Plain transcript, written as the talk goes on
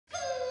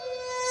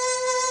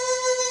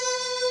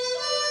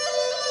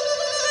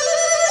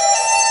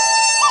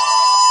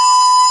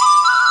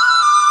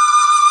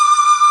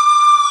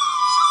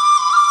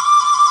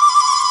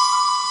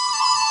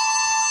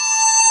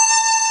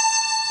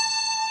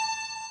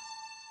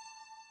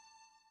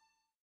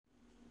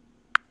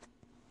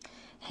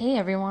Hey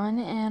everyone,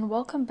 and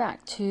welcome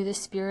back to the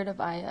Spirit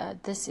of Aya.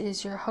 This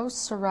is your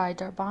host Sarai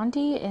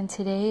Darbandi, and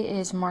today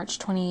is March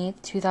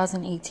 28th,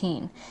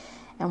 2018.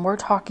 And we're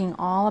talking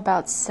all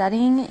about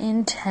setting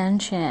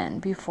intention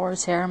before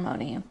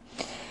ceremony.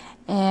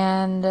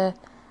 And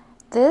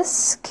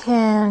this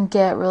can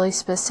get really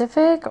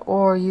specific,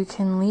 or you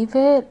can leave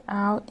it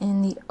out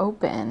in the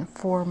open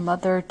for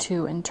Mother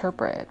to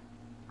interpret.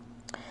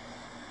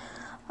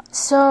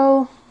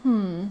 So,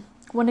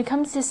 when it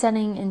comes to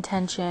setting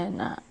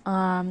intention,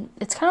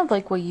 it's kind of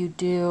like what you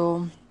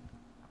do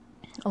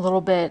a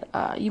little bit.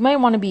 You might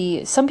want to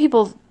be, some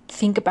people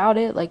think about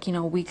it like,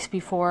 weeks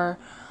before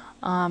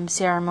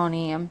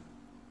ceremony,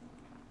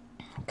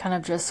 kind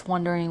of just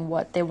wondering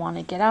what they want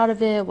to get out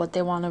of it, what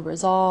they want to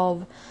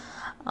resolve,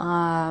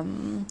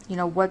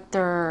 what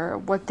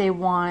they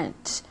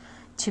want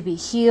to be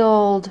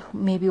healed,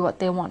 maybe what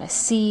they want to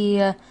see,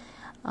 if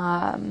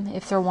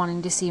they're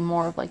wanting to see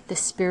more of like the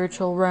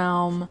spiritual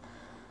realm.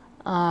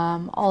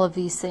 All of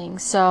these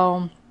things.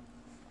 So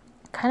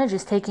kind of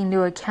just taking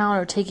into account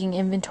or taking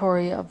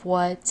inventory of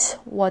what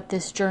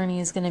this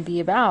journey is going to be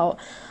about.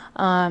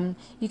 You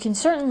can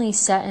certainly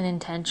set an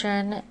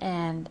intention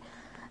and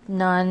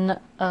none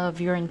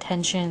of your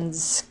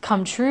intentions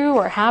come true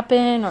or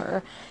happen,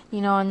 or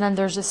and then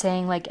there's a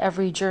saying like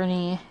every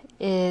journey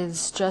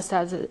is just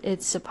as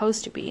it's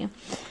supposed to be.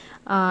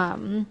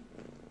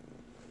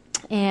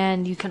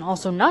 And you can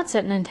also not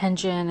set an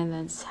intention and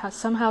then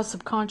somehow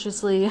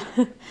subconsciously,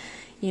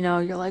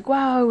 you're like,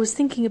 wow, I was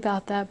thinking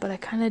about that, but I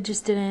kind of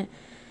just didn't,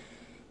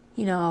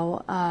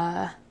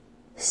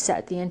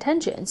 set the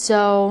intention.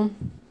 So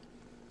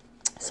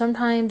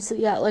sometimes,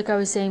 like I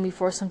was saying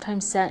before,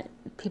 sometimes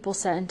people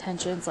set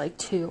intentions like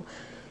to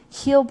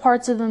heal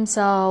parts of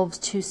themselves,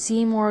 to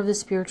see more of the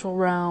spiritual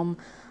realm,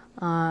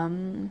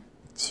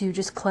 to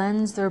just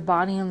cleanse their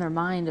body and their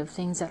mind of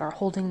things that are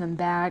holding them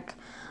back.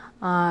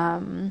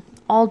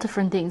 All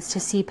different things, to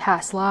see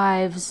past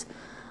lives,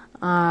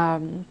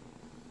 to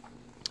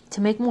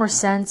make more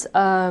sense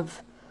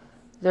of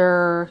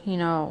their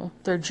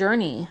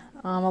journey.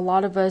 A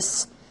lot of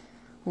us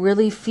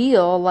really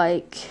feel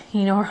like,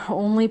 our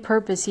only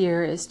purpose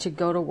here is to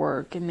go to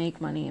work and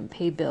make money and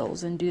pay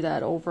bills and do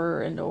that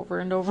over and over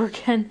and over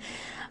again.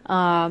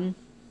 And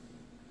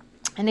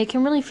it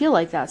can really feel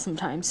like that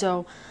sometimes.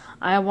 So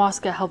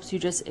ayahuasca helps you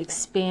just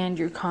expand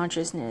your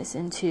consciousness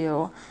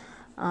into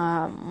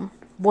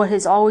what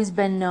has always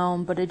been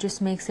known, but it just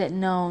makes it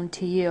known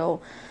to you.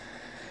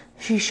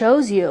 She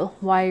shows you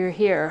why you're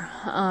here,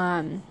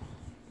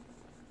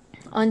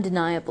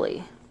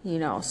 undeniably,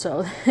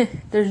 so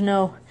there's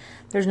no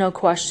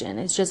question.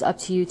 It's just up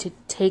to you to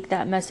take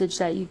that message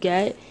that you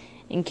get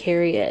and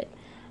carry it.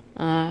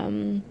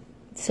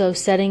 So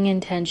setting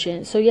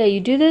intention. So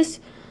you do this,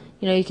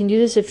 you can do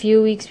this a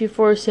few weeks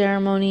before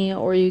ceremony,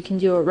 or you can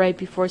do it right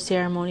before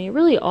ceremony. It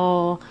really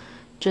all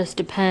just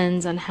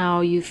depends on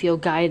how you feel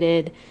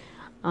guided.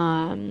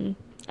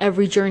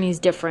 Every journey is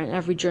different.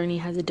 Every journey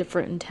has a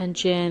different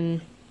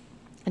intention,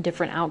 a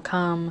different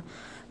outcome,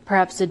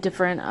 perhaps a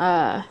different,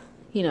 a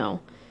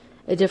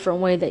different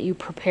way that you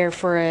prepare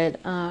for it.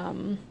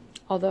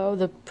 Although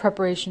the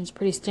preparation is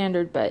pretty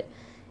standard, but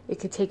it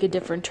could take a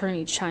different turn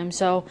each time.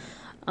 So,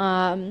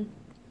 so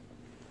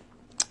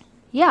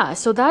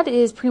that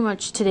is pretty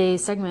much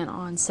today's segment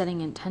on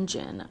setting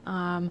intention.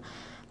 The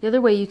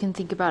other way you can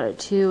think about it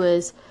too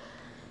is,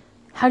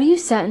 how do you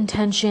set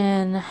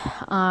intention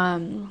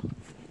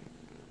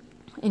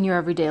in your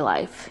everyday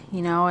life?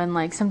 And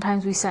like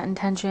sometimes we set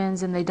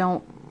intentions and they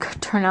don't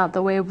turn out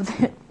the way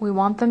we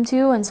want them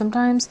to, and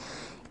sometimes,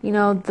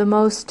 the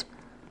most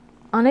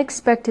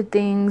unexpected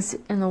things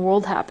in the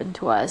world happen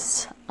to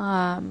us.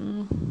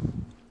 So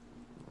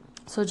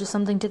just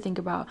something to think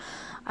about.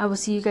 I will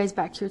see you guys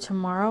back here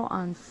tomorrow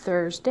on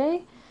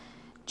Thursday,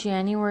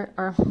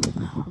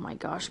 oh my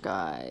gosh,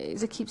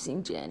 guys, I keep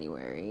saying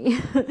January,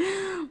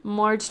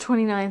 March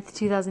 29th,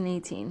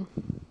 2018.